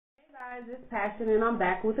Guys, it's Passion and I'm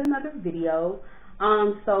back with another video.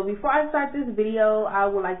 So before I start this video, I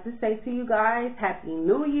would like to say to you guys, Happy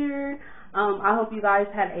New Year. I hope you guys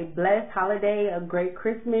had a blessed holiday, a great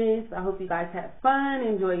Christmas. I hope you guys had fun,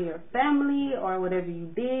 enjoy your family or whatever you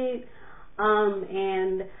did.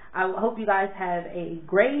 And I hope you guys have a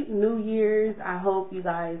great New Year's. I hope you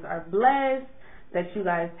guys are blessed, that you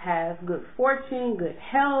guys have good fortune, good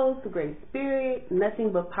health, great spirit,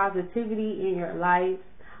 nothing but positivity in your life.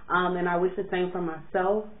 And I wish the same for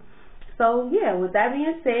myself. So yeah, with that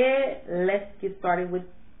being said, let's get started with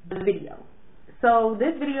the video. So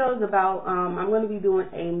this video is about, I'm going to be doing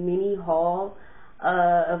a mini haul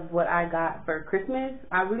of what I got for Christmas.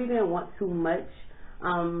 I really didn't want too much.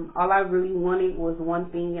 All I really wanted was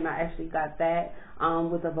one thing, and I actually got that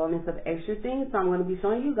with a bonus of extra things. So I'm going to be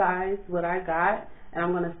showing you guys what I got, and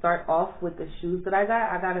I'm going to start off with the shoes that I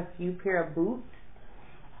got. I got a few pair of boots.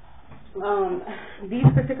 These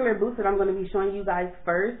particular boots that I'm going to be showing you guys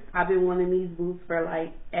first, I've been wanting these boots for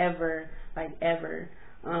like ever.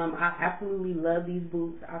 I absolutely love these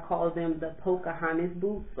boots. I call them the Pocahontas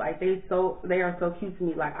boots. Like they are so cute to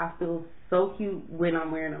me. Like I feel so cute when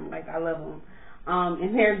I'm wearing them. Like I love them.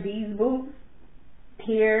 And they're these boots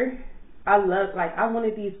here. I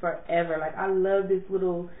wanted these forever. Like I love this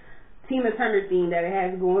little Tina Turner theme that it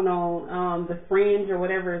has going on, the fringe or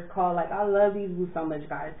whatever it's called. Like I love these boots so much,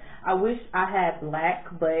 guys. I wish I had black,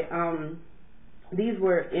 but these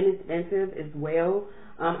were inexpensive as well.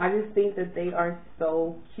 I just think that they are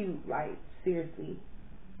so cute. Like seriously,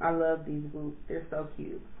 I love these boots. They're so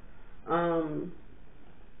cute. I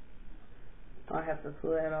have to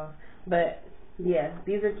pull that off, but yeah,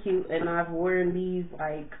 these are cute, and I've worn these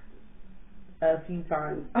like a few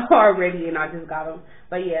times already, and I just got them.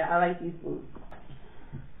 But yeah, I like these boots.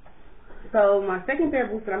 So my second pair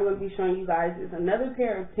of boots that I'm going to be showing you guys is another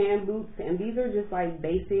pair of tan boots, and these are just like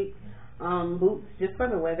basic boots just for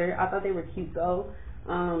the weather. I thought they were cute though.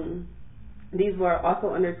 These were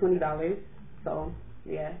also under $20, so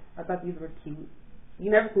yeah, I thought these were cute.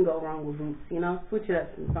 You never can go wrong with boots, you know, switch it up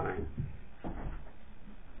sometimes.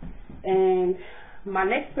 And my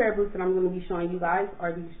next pair of boots that I'm going to be showing you guys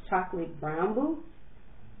are these chocolate brown boots.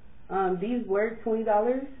 These were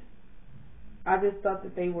 $20. I just thought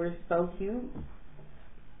that they were so cute.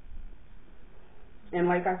 And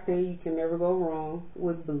like I said, you can never go wrong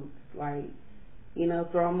with boots. Like, you know,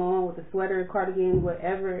 throw them on with a sweater, cardigan,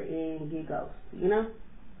 whatever, and get ghost, you know.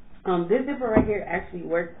 This zipper right here actually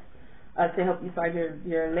works to help you slide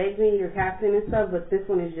your legs in, your calves in and stuff, but this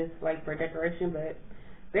one is just like for decoration, but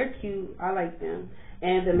they're cute. I like them.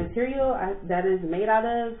 And the material that is made out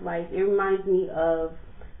of, like, it reminds me of,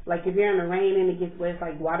 like, if you're in the rain and it gets wet, it's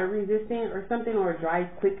like water resistant or something, or it dries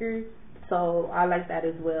quicker. So I like that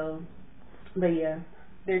as well. But yeah,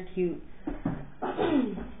 they're cute.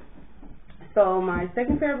 So my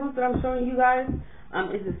second pair of boots that I'm showing you guys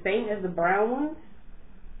is the same as the brown ones,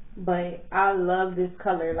 but I love this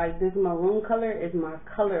color. Like this maroon color is my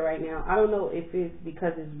color right now. I don't know if it's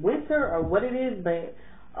because it's winter or what it is, but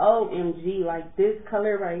OMG, like this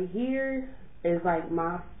color right here is like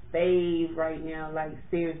my fave right now. Like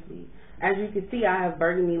seriously, as you can see, I have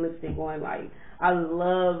burgundy lipstick on. Like I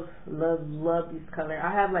love this color.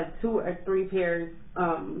 I have like 2 or 3 pairs,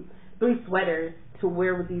 3 sweaters to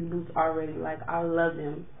wear with these boots already. Like I love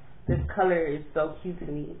them. This color is so cute to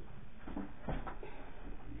me.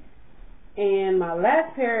 And my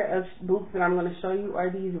last pair of boots that I'm going to show you are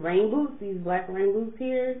these rain boots, these black rain boots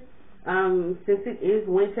here. Since it is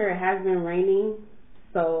winter, it has been raining,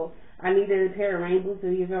 so I needed a pair of rain boots. So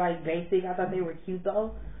these are like basic. I thought they were cute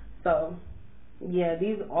though. So yeah,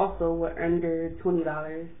 these also were under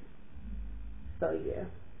 $20. So yeah,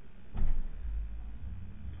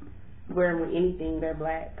 wear them with anything, they're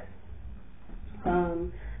black.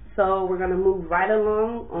 So we're gonna move right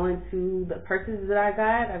along onto the purses that I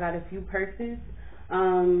got. I got a few purses.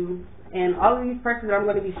 And all of these purses that I'm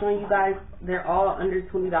going to be showing you guys, they're all under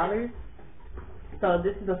 $20. So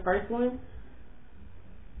this is the first one.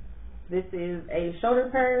 This is a shoulder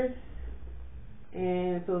purse.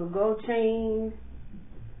 And so the gold chain.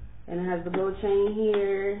 And it has the gold chain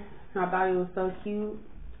here. I thought it was so cute.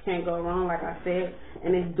 Can't go wrong, like I said.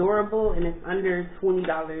 And it's durable, and it's under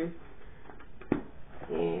 $20.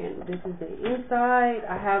 And this is the inside.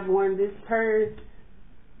 I have worn this purse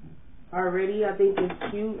already. I think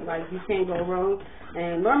it's cute. Like you can't go wrong.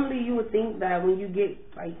 And normally you would think that when you get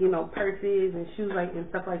like, you know, purses and shoes like and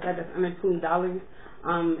stuff like that that's under $20,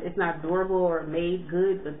 it's not durable or made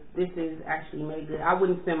good, but this is actually made good. I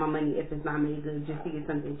wouldn't spend my money if it's not made good just to get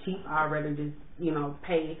something cheap. I'd rather just, you know,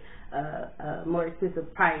 pay a more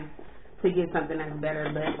expensive price to get something that's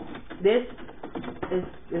better. But this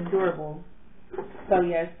It's durable. So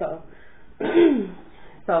yeah, so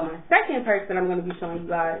so my second purse that I'm going to be showing you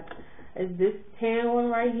guys is this tan one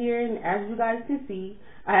right here. And as you guys can see,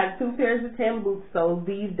 I have 2 pairs of tan boots, so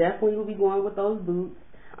these definitely will be going with those boots.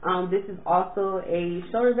 This is also a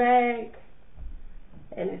shoulder bag,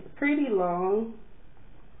 and it's pretty long.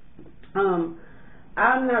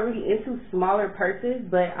 I'm not really into smaller purses,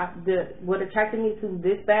 but what attracted me to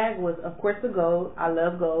this bag was, of course, the gold. I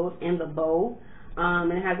love gold, and the bow.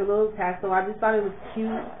 And it has a little tassel. I just thought it was cute.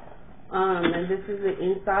 And this is the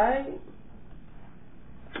inside.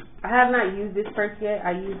 I have not used this purse yet.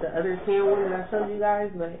 I used the other tan one that I showed you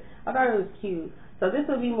guys, but I thought it was cute. So this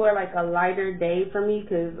will be more like a lighter day for me,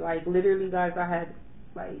 because like literally, guys, I had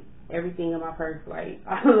like everything in my purse. Like,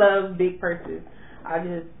 I love big purses. I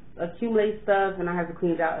just accumulate stuff and I have to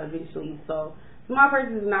clean it out eventually. So small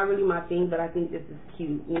purses is not really my thing, but I think this is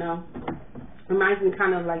cute, you know. Reminds me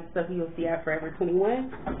kind of like stuff you'll see at Forever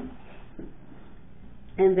 21.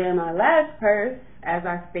 And then my last purse, as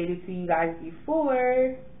I stated to you guys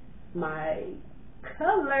before, my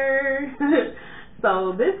color.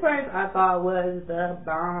 So this purse I thought was the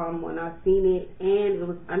bomb when I seen it, and it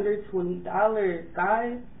was under $20,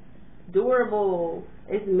 guys. Durable.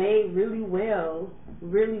 It's made really well,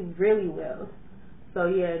 really well. So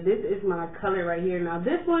yeah, this is my color right here. Now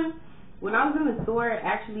this one, when I was in the store, it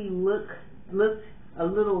actually looked a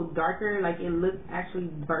little darker, like it looked actually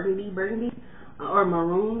burgundy or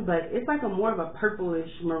maroon, but it's like a more of a purplish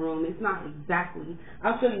maroon. It's not exactly.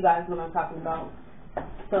 I'll show you guys what I'm talking about.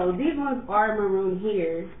 So these ones are maroon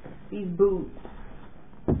here, these boots.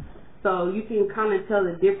 So you can kind of tell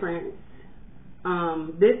the difference.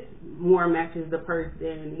 This more matches the purse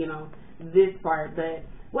than, you know, this part, but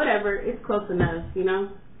whatever, it's close enough, you know.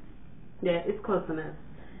 Yeah, it's close enough.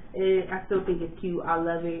 I still think it's cute. I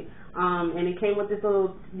love it. And it came with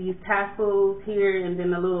these tassels here, and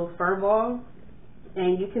then a little fur ball,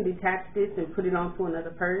 and you can detach this and put it onto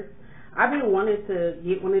another purse. I've been wanting to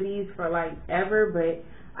get one of these for like ever, but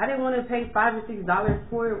I didn't want to pay $5 or $6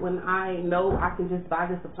 for it when I know I can just buy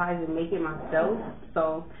the supplies and make it myself.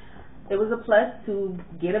 So it was a plus to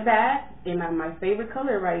get a bag in my favorite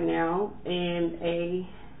color right now, and a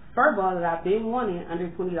fur ball that I've been wanting under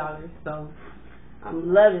 $20. So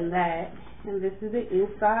I'm loving that. And this is the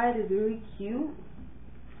inside. It's really cute.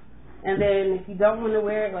 And then if you don't want to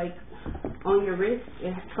wear it like on your wrist,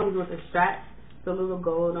 it comes with a strap. It's a little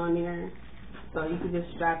gold on there, so you can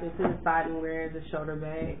just strap it to the side and wear it as a shoulder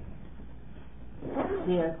bag.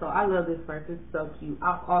 Yeah, so I love this purse. It's so cute.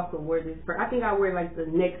 I also wore this purse. I think I wear it like the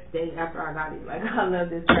next day after I got it. Like, I love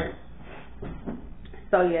this purse.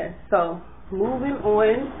 So yeah, so moving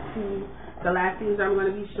on to the last things I'm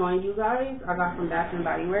going to be showing you guys, I got from Bath and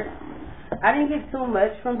Body Works. I didn't get too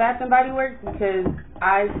much from Bath and Body Works because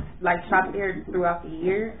I like shopped there throughout the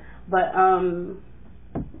year, but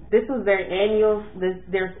this was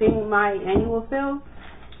their semi-annual sale.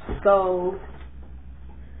 So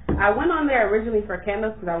I went on there originally for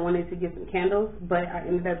candles because I wanted to get some candles, but I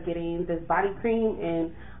ended up getting this body cream,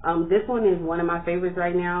 and this one is one of my favorites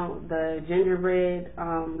right now, the gingerbread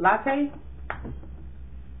latte.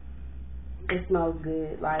 It smells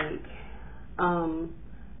good. Like,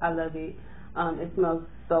 I love it. It smells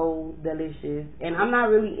so delicious, and I'm not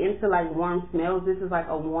really into like warm smells. This is like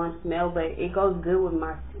a warm smell, but it goes good with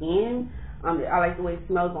my skin. I like the way it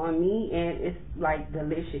smells on me, and it's like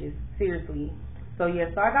delicious, seriously. So yeah,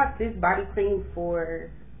 so I got this body cream for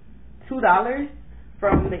 $2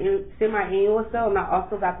 from the semi-annual sale, and I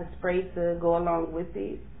also got the spray to go along with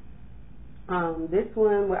it. This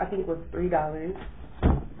one I think was $3,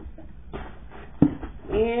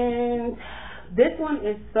 and this one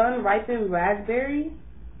is Sun Ripened Raspberry.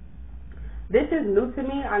 This is new to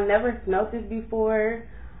me. I never smelled this before.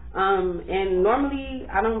 And normally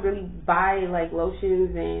I don't really buy like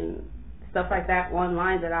lotions and stuff like that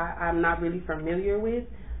online that I'm not really familiar with.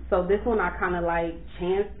 So this one I kind of like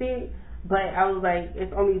chanced it. But I was like,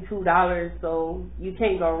 it's only $2, so you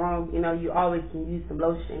can't go wrong. You know, you always can use some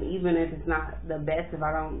lotion, even if it's not the best, if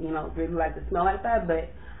I don't, you know, really like the smell like that.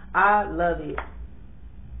 But I love it.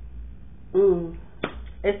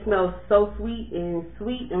 It smells so sweet and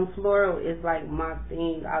floral is like my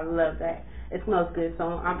thing. I love that. It smells good. So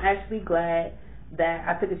I'm actually glad that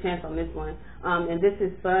I took a chance on this one. And this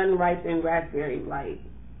is Sun Ripened Raspberry. Like,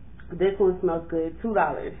 this one smells good.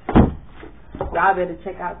 $2. Y'all better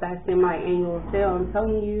check out that semi-annual sale, I'm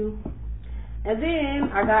telling you. And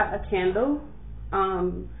then I got a candle.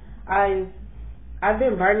 I've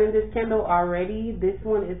been burning this candle already. This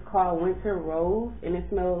one is called Winter Rose, and it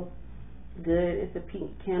smells good. It's a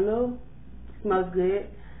pink candle. It smells good.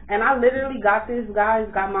 And I literally got this, guys,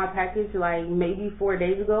 got my package like maybe 4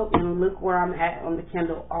 days ago, and look where I'm at on the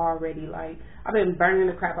candle already. Like, I've been burning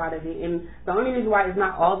the crap out of it, and the only reason why it's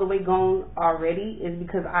not all the way gone already is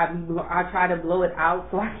because I try to blow it out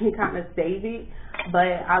so I can kind of save it.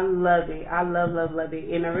 But I love it. I love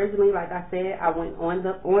it. And originally, like I said, I went on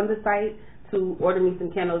the site to order me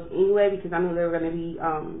some candles anyway because I knew there were going to be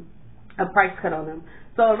a price cut on them.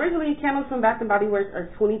 So originally, candles from Bath and Body Works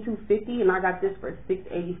are $22.50, and I got this for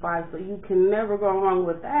 $6.85. So you can never go wrong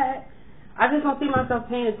with that. I just don't see myself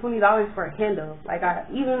paying $20 for a candle. Like I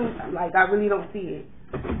really don't see it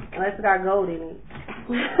unless it got gold in it.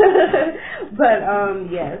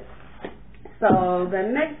 But yes. So the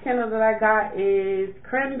next candle that I got is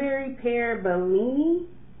Cranberry Pear Bellini.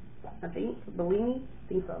 I think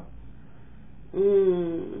so.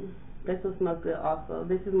 This one smells good also.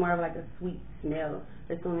 This is more of like a sweet smell.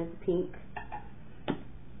 This one is pink.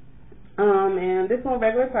 And this one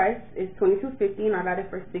regular price is $22.50, and I got it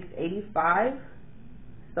for $6.85.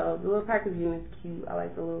 So the little packaging is cute. I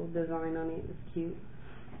like the little design on it. It's cute.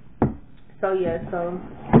 So yeah, so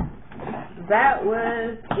that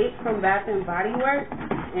was it from Bath and Body Works.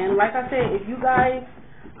 And like I said, if you guys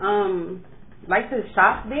like to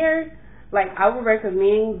shop there, like I would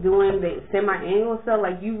recommend doing the semi-annual sale.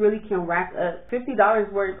 Like you really can rack up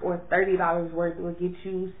 $50 worth or $30 worth. Will get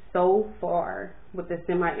you so far with the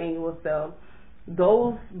semi-annual sale.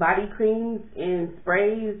 Those body creams and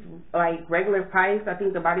sprays, like regular price, I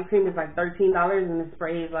think the body cream is like $13 and the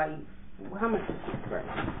spray is like, how much is the spray?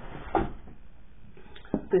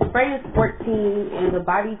 The spray is $14 and the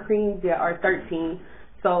body creams are $13.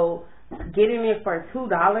 So getting it for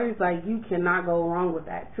 $2, like you cannot go wrong with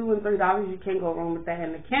that. $2 and $3, you can't go wrong with that.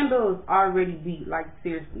 And the candle is already beat, like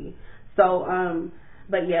seriously. So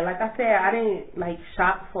but yeah, like I said, I didn't like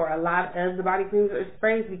shop for a lot of the body creams or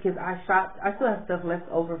sprays because I still have stuff left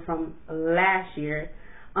over from last year.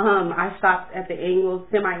 I shopped at the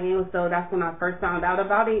semi-annual, so that's when I first found out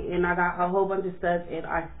about it, and I got a whole bunch of stuff, and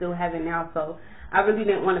I still have it now. So I really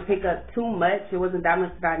didn't want to pick up too much. It wasn't that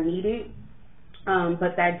much that I needed.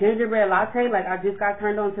 But that gingerbread latte, like I just got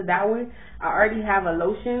turned on to that one. I already have a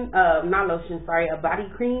a body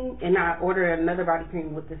cream, and I ordered another body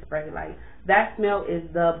cream with the spray. Like that smell is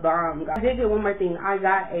the bomb. I did get one more thing. I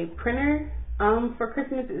got a printer for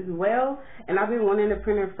Christmas as well, and I've been wanting a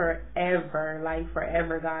printer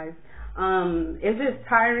forever, guys. It's just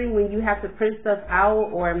tiring when you have to print stuff out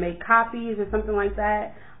or make copies or something like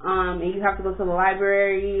that. And you have to go to the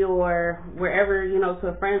library or wherever, to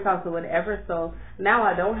a friend's house or whatever. So now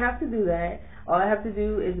I don't have to do that. All I have to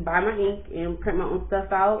do is buy my ink and print my own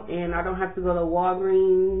stuff out, and I don't have to go to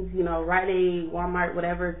Walgreens, Rite Aid, Walmart,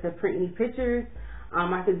 whatever, to print any pictures.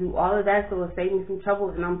 I can do all of that, so it'll save me some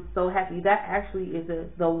trouble, and I'm so happy. That actually is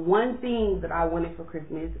the one thing that I wanted for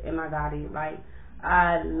Christmas, and I got it. Like,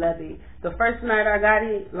 I love it. The first night I got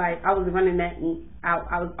it, like, I was running that ink out.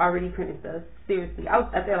 I was already printing stuff. Seriously. I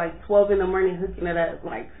was up there like 12 in the morning hooking it up,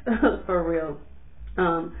 like, for real.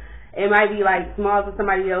 It might be like small to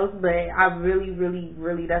somebody else, but I really,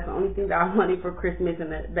 that's the only thing that I wanted for Christmas, and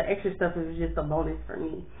the extra stuff is just a bonus for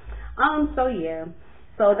me. So yeah.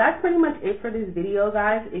 So that's pretty much it for this video,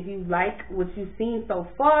 guys. If you like what you've seen so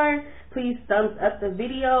far, please thumbs up the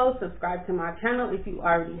video, subscribe to my channel if you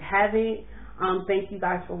already haven't. Thank you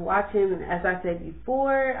guys for watching. And as I said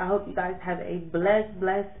before, I hope you guys have a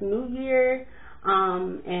blessed new year.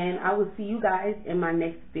 And I will see you guys in my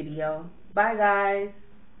next video. Bye, guys.